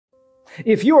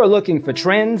If you are looking for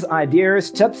trends,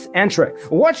 ideas, tips, and tricks,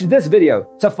 watch this video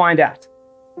to find out.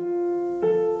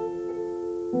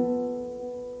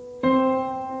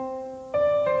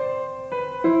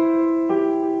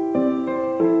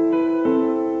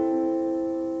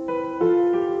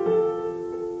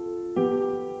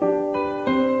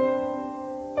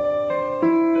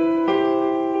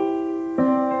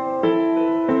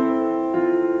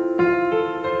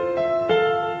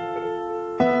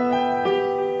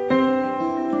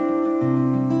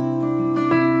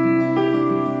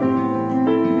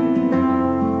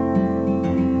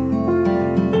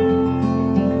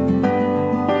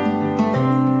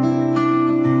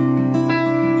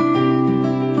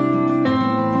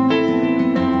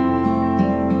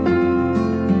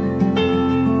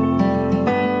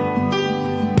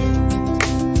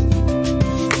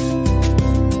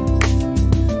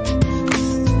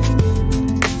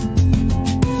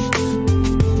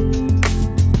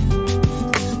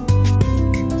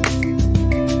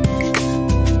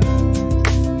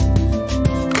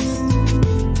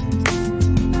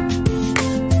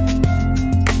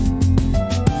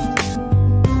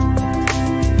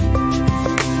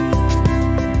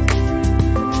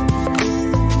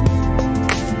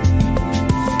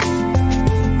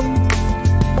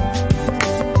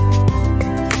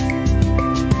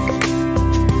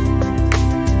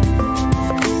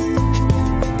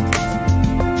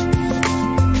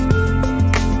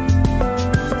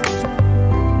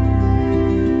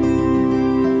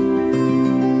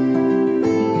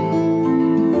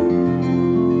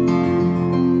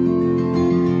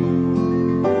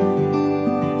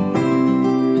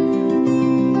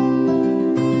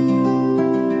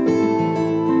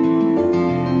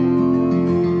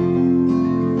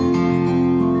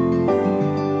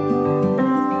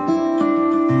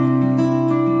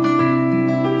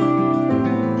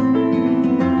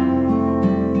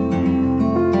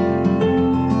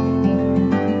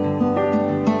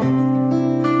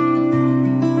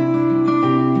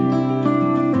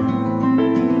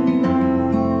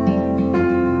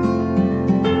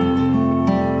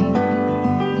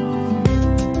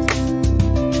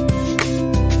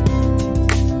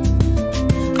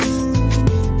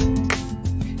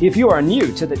 If you are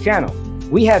new to the channel,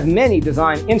 we have many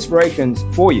design inspirations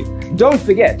for you. Don't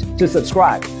forget to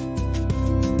subscribe.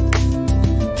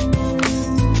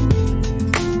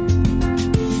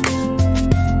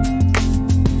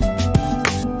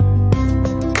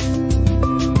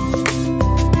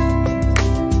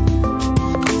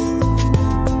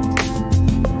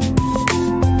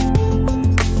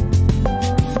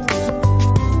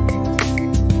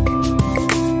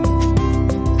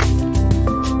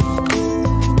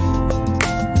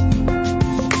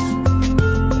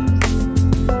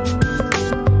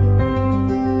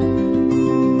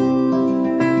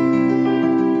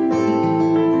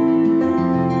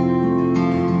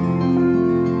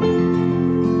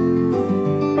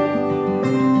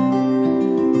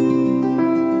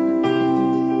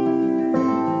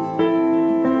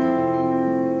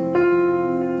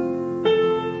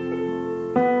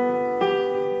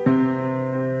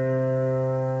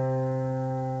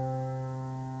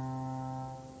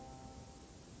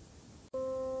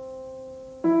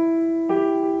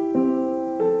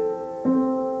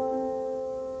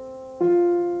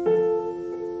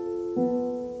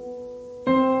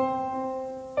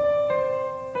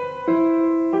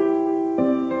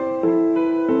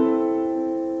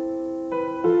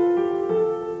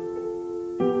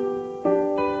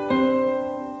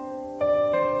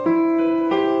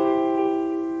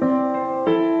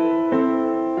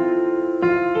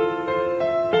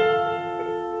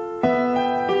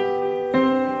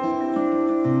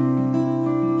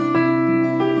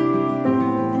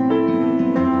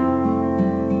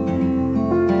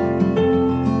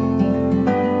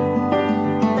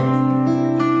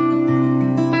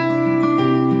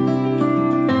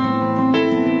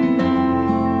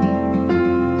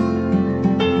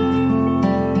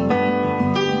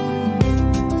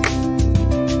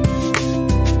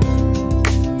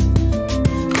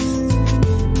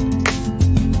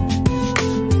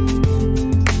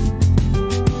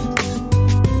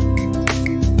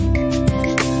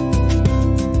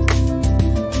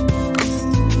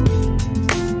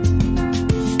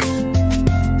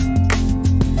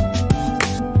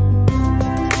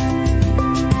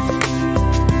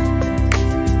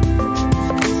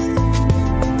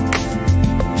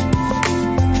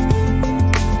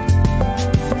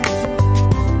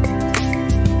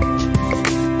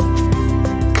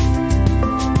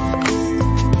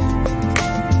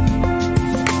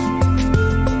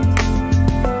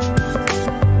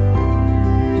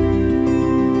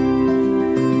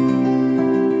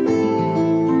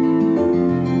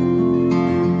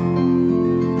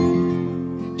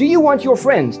 You want your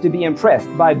friends to be impressed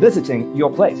by visiting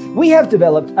your place. We have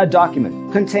developed a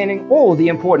document containing all the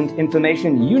important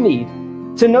information you need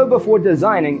to know before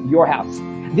designing your house.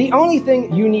 The only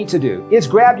thing you need to do is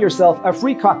grab yourself a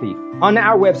free copy on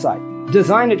our website,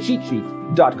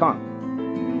 designacheatsheet.com.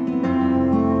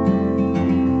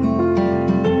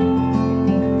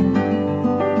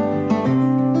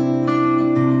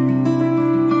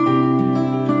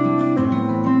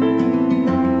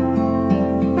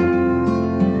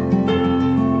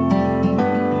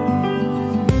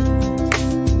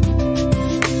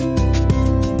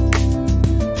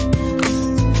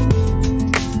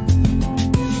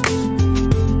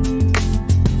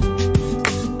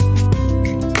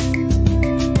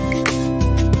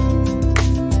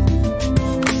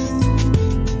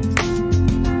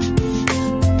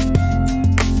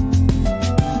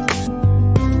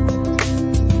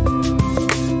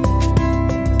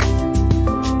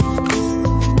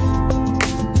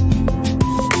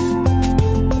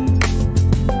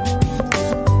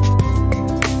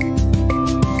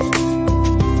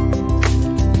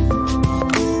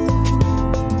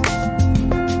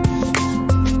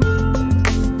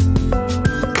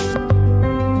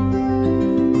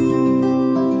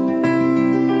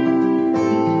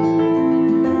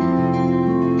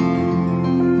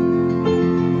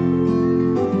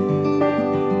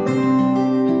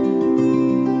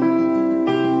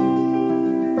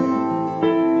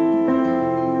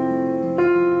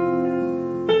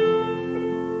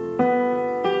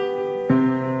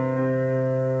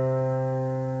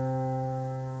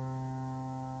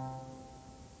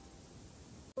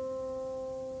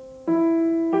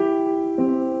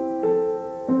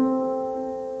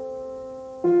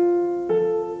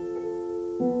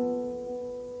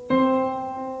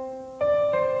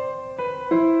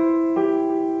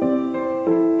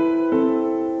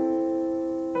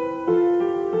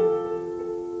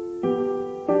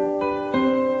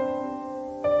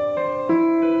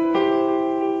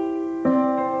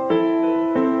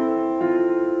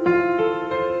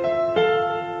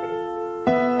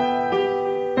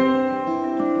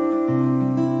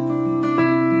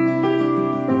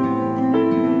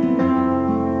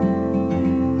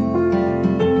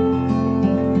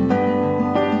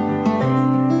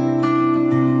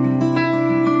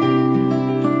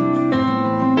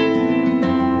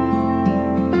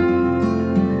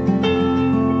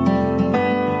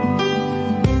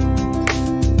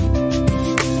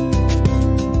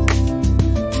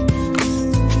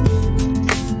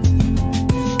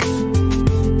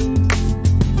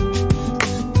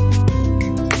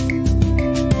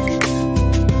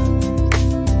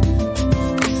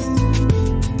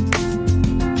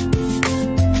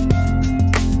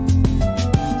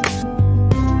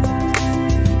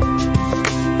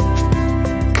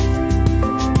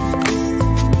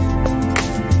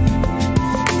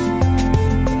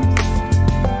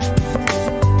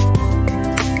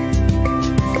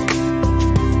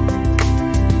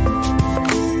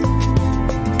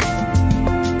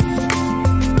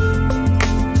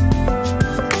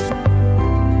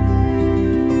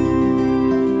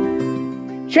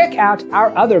 Check out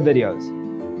our other videos.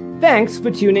 Thanks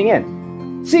for tuning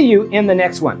in. See you in the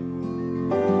next one.